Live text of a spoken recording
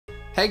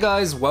Hey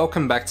guys,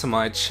 welcome back to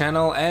my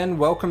channel and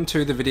welcome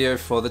to the video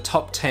for the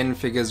top 10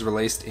 figures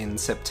released in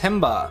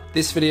September.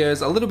 This video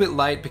is a little bit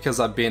late because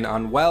I've been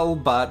unwell,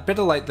 but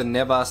better late than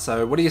never,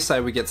 so what do you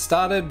say we get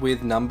started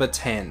with number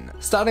 10.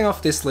 Starting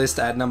off this list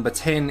at number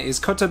 10 is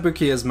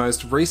Kotobukiya's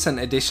most recent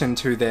addition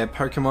to their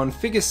Pokemon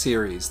figure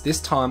series,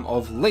 this time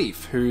of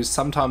Leaf, who's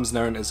sometimes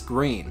known as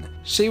Green.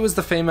 She was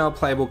the female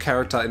playable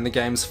character in the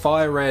games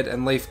Fire Red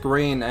and Leaf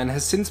Green and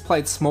has since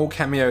played small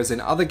cameos in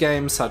other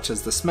games such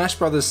as the Smash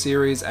Bros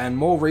series and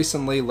more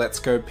recently Let's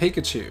Go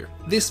Pikachu.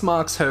 This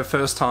marks her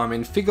first time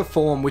in figure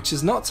form, which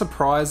is not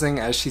surprising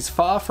as she's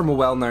far from a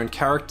well-known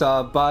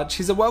character, but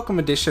she's a welcome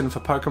addition for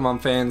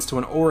Pokemon fans to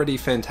an already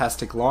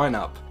fantastic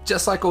lineup.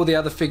 Just like all the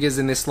other figures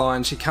in this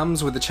line, she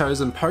comes with the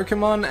chosen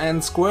Pokemon,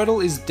 and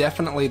Squirtle is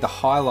definitely the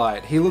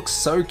highlight. He looks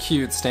so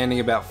cute standing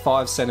about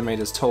 5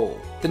 centimeters tall.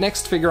 The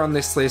next figure on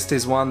this list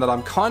is one that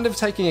I'm kind of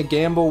taking a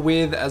gamble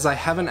with, as I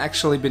haven't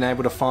actually been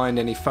able to find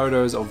any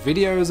photos or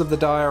videos of the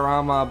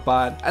diorama,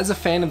 but as a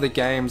fan of the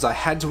games I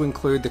had to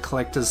include the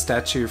collector's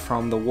statue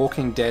from the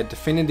Walking Dead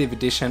Definitive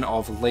Edition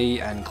of Lee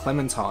and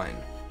Clementine.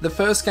 The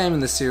first game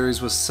in the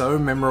series was so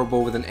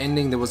memorable with an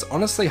ending that was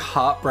honestly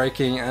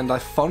heartbreaking, and I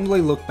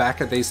fondly look back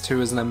at these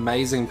two as an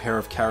amazing pair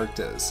of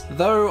characters.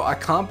 Though I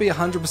can't be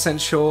 100%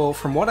 sure,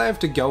 from what I have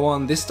to go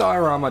on, this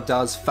diorama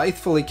does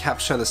faithfully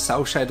capture the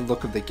cel-shaded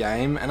look of the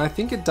game, and I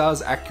think it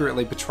does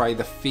accurately portray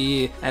the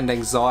fear and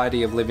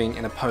anxiety of living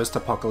in a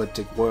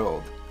post-apocalyptic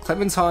world.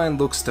 Clementine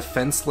looks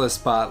defenseless,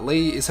 but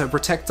Lee is her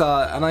protector,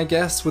 and I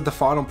guess with the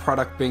final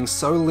product being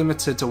so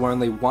limited to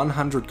only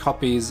 100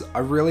 copies, I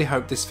really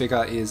hope this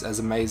figure is as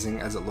amazing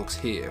as it looks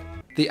here.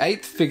 The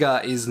 8th figure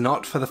is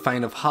not for the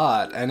faint of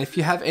heart, and if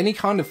you have any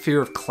kind of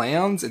fear of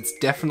clowns, it's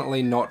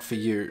definitely not for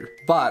you.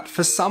 But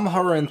for some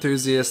horror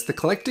enthusiasts, the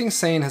collecting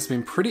scene has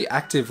been pretty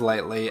active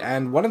lately,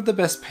 and one of the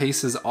best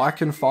pieces I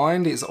can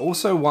find is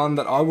also one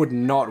that I would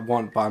not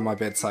want by my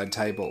bedside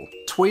table.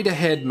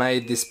 Tweetahead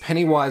made this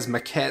Pennywise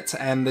maquette,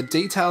 and the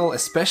detail,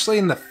 especially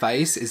in the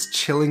face, is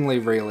chillingly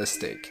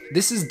realistic.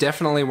 This is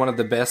definitely one of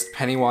the best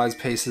Pennywise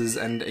pieces,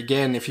 and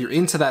again, if you're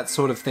into that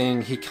sort of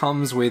thing, he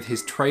comes with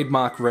his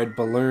trademark red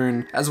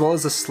balloon, as well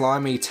as a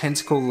slimy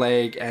tentacle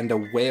leg and a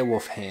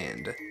werewolf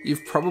hand.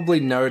 You've probably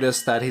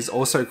noticed that he's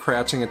also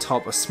crouching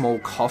atop a small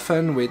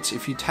coffin, which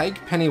if you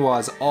take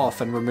Pennywise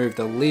off and remove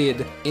the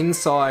lid,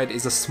 inside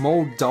is a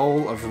small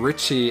doll of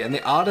Richie, and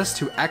the artist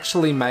who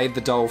actually made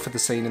the doll for the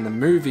scene in the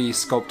movie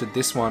sculpted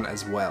this one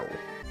as well.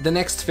 The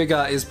next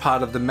figure is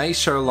part of the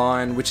Meisho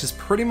line, which is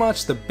pretty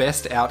much the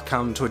best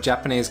outcome to a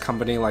Japanese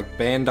company like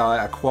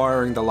Bandai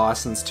acquiring the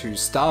license to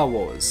Star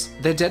Wars.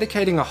 They're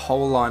dedicating a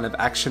whole line of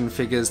action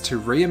figures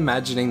to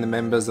reimagining the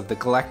members of the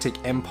Galactic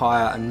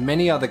Empire and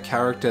many other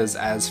characters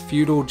as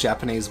feudal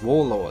Japanese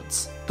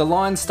warlords. The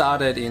line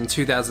started in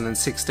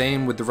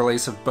 2016 with the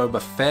release of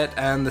Boba Fett,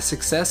 and the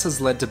success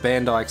has led to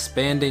Bandai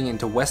expanding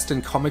into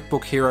Western comic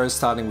book heroes,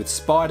 starting with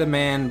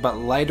Spider-Man, but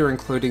later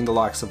including the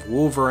likes of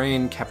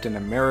Wolverine, Captain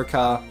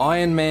America,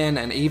 Iron Man,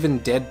 and even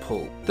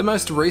Deadpool. The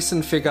most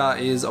recent figure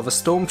is of a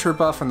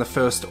stormtrooper from the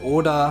First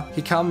Order.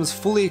 He comes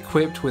fully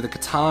equipped with a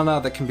katana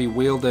that can be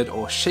wielded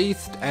or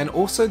sheathed, and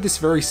also this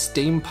very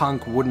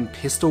steampunk wooden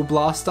pistol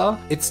blaster.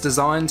 It's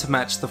designed to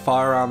match the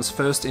firearms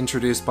first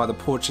introduced by the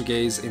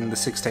Portuguese in the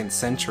 16th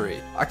century.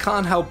 I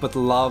can't help but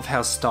love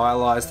how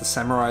stylized the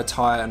samurai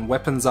attire and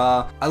weapons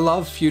are. I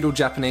love feudal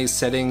Japanese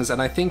settings,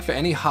 and I think for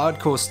any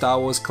hardcore Star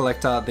Wars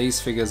collector,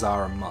 these figures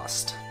are a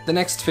must. The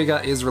next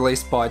figure is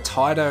released by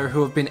Taito,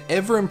 who have been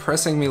ever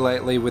impressing me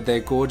lately with their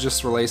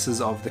gorgeous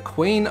releases of the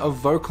Queen of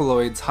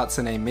Vocaloids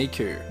Hatsune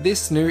Miku.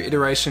 This new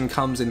iteration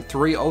comes in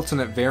 3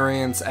 alternate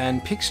variants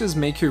and pictures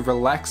Miku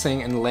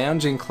relaxing and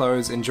lounging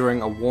clothes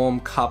enjoying a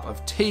warm cup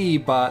of tea,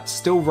 but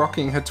still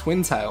rocking her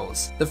twin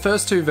tails. The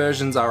first 2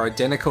 versions are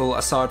identical,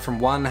 aside from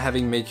one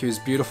having Miku's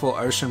beautiful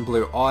ocean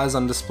blue eyes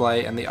on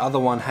display and the other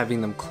one having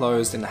them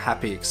closed in a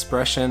happy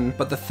expression,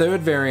 but the 3rd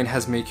variant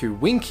has Miku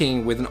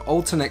winking with an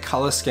alternate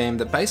colour scheme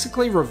that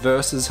basically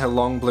reverses her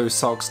long blue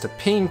socks to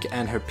pink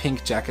and her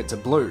pink jacket to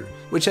blue.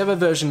 Whichever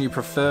version you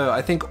prefer,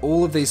 I think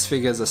all of these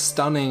figures are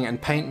stunning and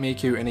paint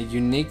Miku in a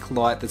unique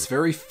light that's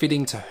very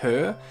fitting to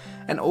her,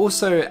 and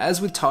also, as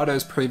with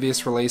Taito's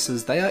previous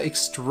releases, they are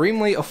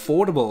extremely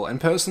affordable, and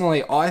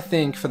personally I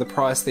think for the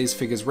price these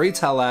figures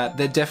retail at,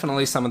 they're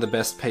definitely some of the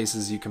best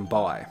pieces you can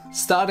buy.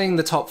 Starting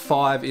the top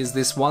 5 is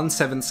this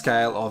 1/7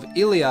 scale of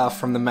Ilya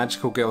from the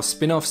Magical Girl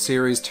spin-off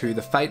series to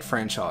the Fate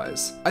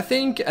franchise. I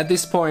think at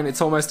this point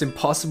it's almost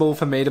impossible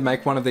for me to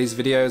make one of these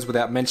videos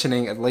without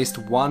mentioning at least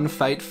one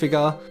Fate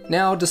figure.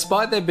 Now,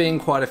 despite there being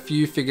quite a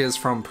few figures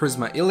from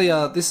Prisma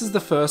Ilya, this is the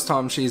first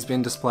time she's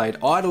been displayed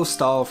idol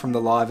style from the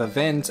live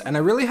event, and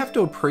I really have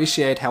to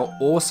appreciate how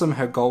awesome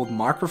her gold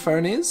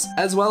microphone is,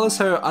 as well as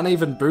her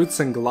uneven boots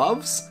and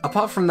gloves.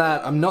 Apart from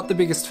that, I'm not the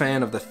biggest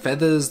fan of the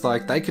feathers,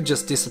 like they could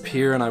just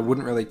disappear and I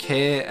wouldn't really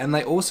care, and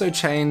they also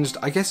changed,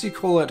 I guess you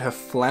call it her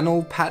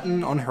flannel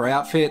pattern on her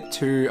outfit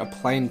to a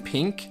plain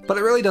pink, but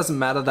it really doesn't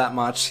matter that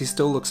much, she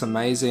still looks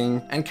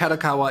amazing. And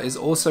Kadokawa is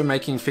also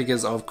making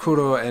figures of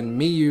Kuro and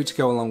Miyu to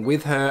go along with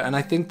with her, and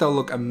I think they'll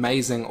look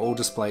amazing all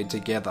displayed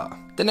together.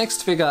 The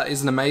next figure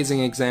is an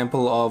amazing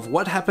example of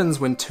what happens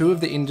when two of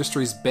the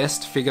industry's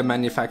best figure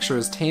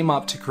manufacturers team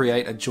up to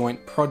create a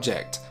joint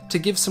project. To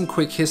give some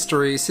quick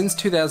history, since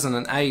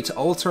 2008,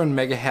 Alta and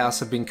Mega House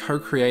have been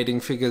co-creating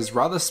figures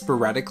rather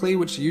sporadically,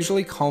 which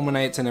usually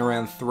culminates in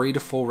around 3 to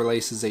 4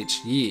 releases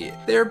each year.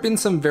 There have been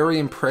some very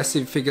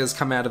impressive figures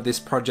come out of this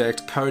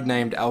project,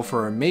 codenamed Alpha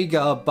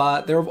Omega,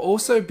 but there have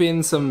also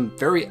been some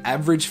very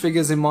average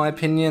figures in my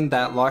opinion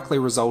that likely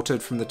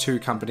resulted from the two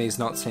companies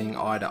not seeing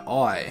eye to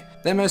eye.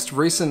 Their most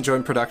recent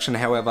joint production,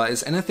 however,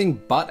 is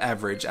anything but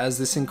average, as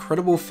this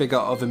incredible figure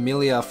of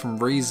Emilia from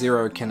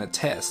ReZero can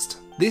attest.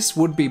 This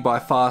would be by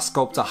far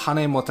sculptor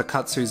Hane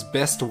Motakatsu's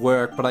best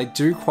work, but I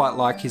do quite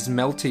like his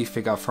Melty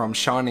figure from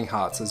Shining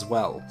Hearts as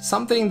well.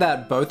 Something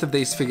that both of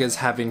these figures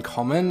have in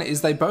common is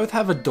they both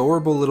have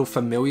adorable little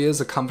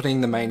familiars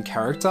accompanying the main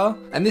character,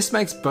 and this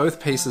makes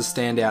both pieces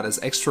stand out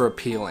as extra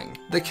appealing.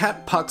 The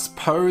cat Puck's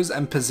pose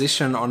and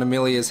position on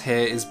Emilia's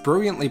hair is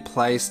brilliantly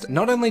placed.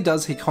 Not only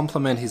does he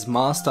complement his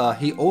master,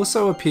 he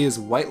also appears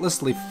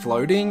weightlessly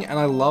floating, and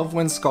I love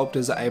when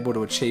sculptors are able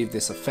to achieve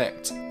this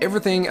effect.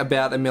 Everything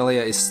about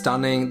Emilia is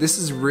stunning. This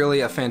is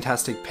really a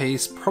fantastic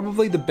piece,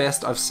 probably the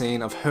best I've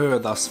seen of her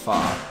thus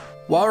far.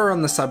 While we're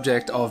on the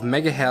subject of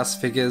Mega House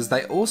figures,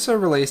 they also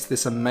released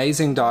this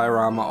amazing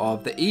diorama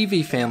of the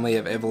Eevee family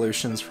of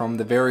evolutions from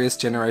the various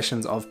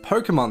generations of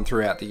Pokemon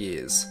throughout the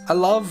years. I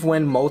love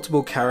when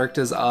multiple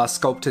characters are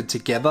sculpted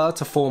together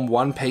to form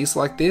one piece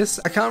like this.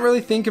 I can't really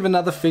think of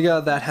another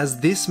figure that has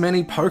this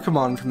many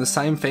Pokemon from the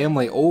same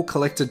family all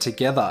collected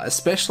together,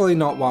 especially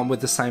not one with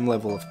the same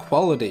level of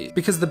quality,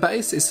 because the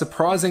base is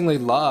surprisingly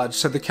large,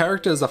 so the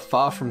characters are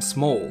far from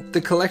small.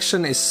 The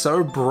collection is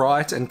so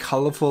bright and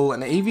colourful,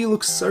 and Eevee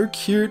looks so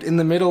cute in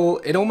the middle.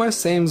 It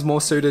almost seems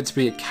more suited to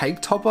be a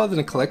cake topper than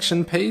a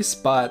collection piece,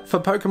 but for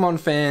Pokemon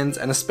fans,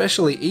 and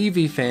especially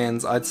Eevee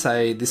fans, I'd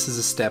say this is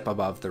a step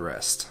above the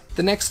rest.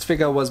 The next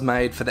figure was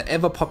made for the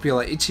ever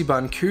popular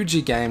Ichiban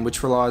Kuji game,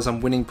 which relies on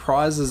winning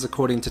prizes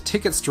according to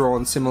tickets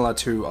drawn similar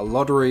to a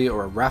lottery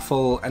or a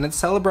raffle, and it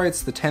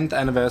celebrates the 10th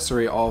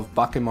anniversary of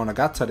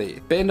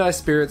Bakemonogatari. Bandai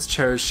Spirits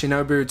chose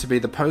Shinobu to be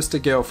the poster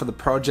girl for the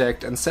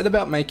project and set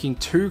about making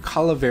 2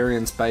 colour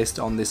variants based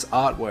on this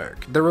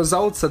artwork. The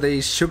results are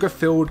these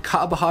sugar-filled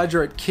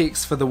carbohydrate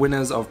kicks for the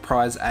winners of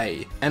Prize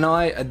A, and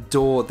I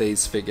adore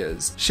these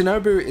figures.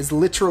 Shinobu is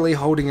literally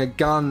holding a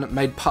gun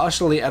made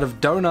partially out of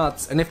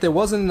donuts, and if there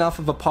wasn't enough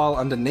of a pile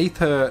underneath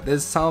her,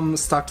 there's some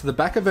stuck to the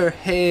back of her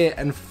hair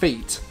and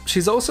feet.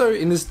 She's also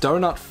in this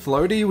donut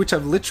floaty, which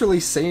I've literally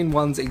seen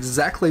ones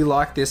exactly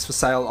like this for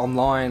sale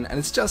online, and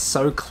it's just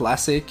so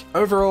classic.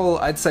 Overall,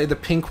 I'd say the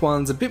pink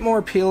one's a bit more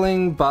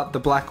appealing, but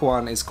the black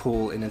one is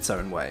cool in its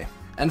own way.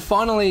 And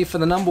finally, for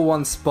the number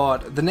 1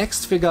 spot, the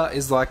next figure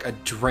is like a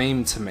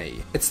dream to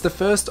me. It's the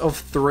first of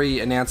 3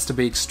 announced to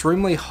be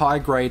extremely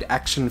high-grade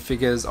action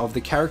figures of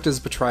the characters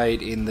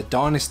portrayed in the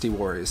Dynasty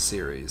Warriors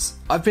series.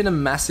 I've been a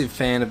massive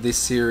fan of this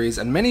series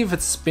and many of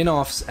its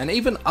spin-offs, and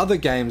even other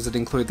games that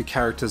include the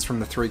characters from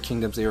the Three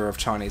Kingdoms era of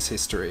Chinese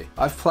history.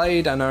 I've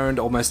played and owned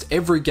almost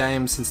every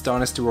game since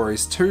Dynasty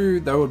Warriors 2,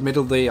 though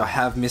admittedly I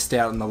have missed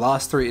out on the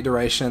last 3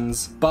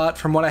 iterations, but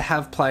from what I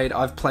have played,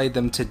 I've played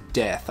them to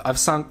death. I've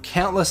sunk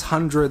countless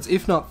hundreds,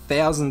 if not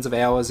thousands of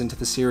hours into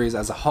the series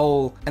as a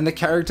whole, and the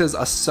characters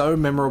are so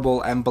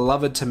memorable and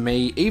beloved to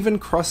me, even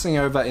crossing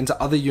over into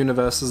other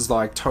universes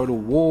like Total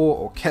War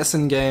or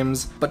Kessen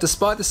games. But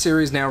despite the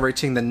series now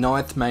reaching the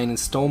 9th main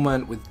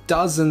installment with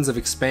dozens of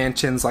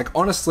expansions, like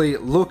honestly,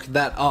 look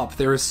that up,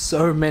 there is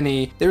so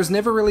many. There has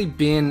never really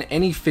been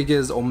any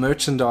figures or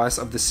merchandise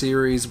of the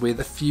series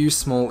with a few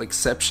small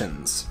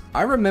exceptions.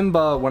 I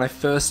remember when I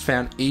first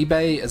found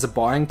eBay as a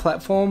buying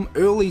platform,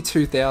 early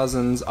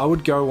 2000s, I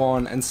would go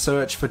on and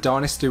search for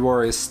Dynasty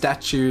Warriors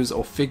statues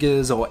or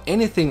figures or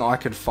anything I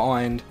could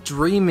find,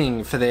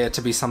 dreaming for there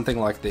to be something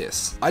like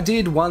this. I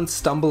did once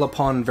stumble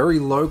upon very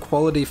low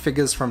quality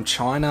figures from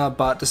China,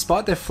 but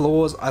despite their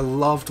flaws, I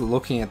loved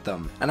looking at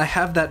them, and I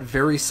have that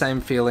very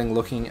same feeling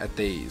looking at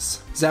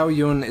these. Zhao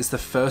Yun is the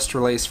first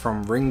release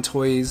from Ring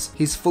Toys.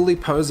 He's fully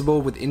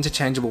posable with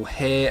interchangeable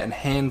hair and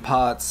hand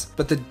parts,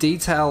 but the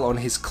detail on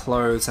his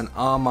clothes and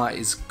armor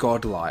is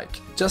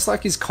godlike. Just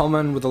like is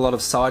common with a lot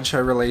of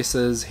sideshow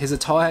releases, his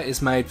attire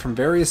is made from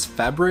various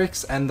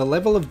fabrics and the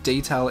level of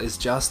detail is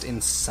just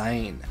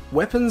insane.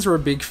 Weapons are a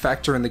big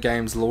factor in the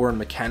game's lore and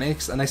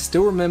mechanics, and I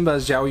still remember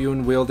Zhao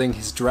Yun wielding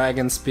his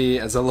dragon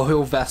spear as a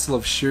loyal vassal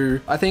of Shu.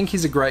 I think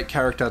he's a great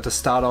character to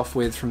start off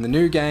with from the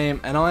new game,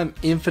 and I'm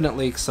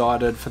infinitely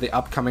excited for the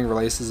upcoming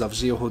releases of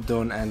Zhihu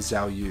Dun and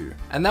Zhao Yu.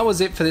 And that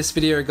was it for this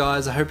video,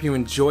 guys. I hope you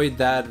enjoyed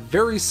that.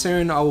 Very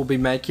soon I will be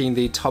making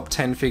the top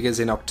 10 figures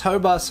in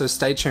October, so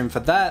stay tuned for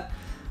that.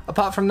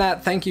 Apart from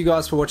that, thank you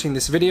guys for watching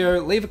this video.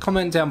 Leave a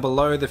comment down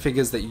below the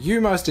figures that you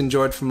most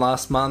enjoyed from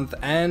last month,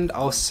 and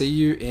I'll see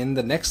you in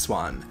the next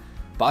one.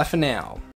 Bye for now.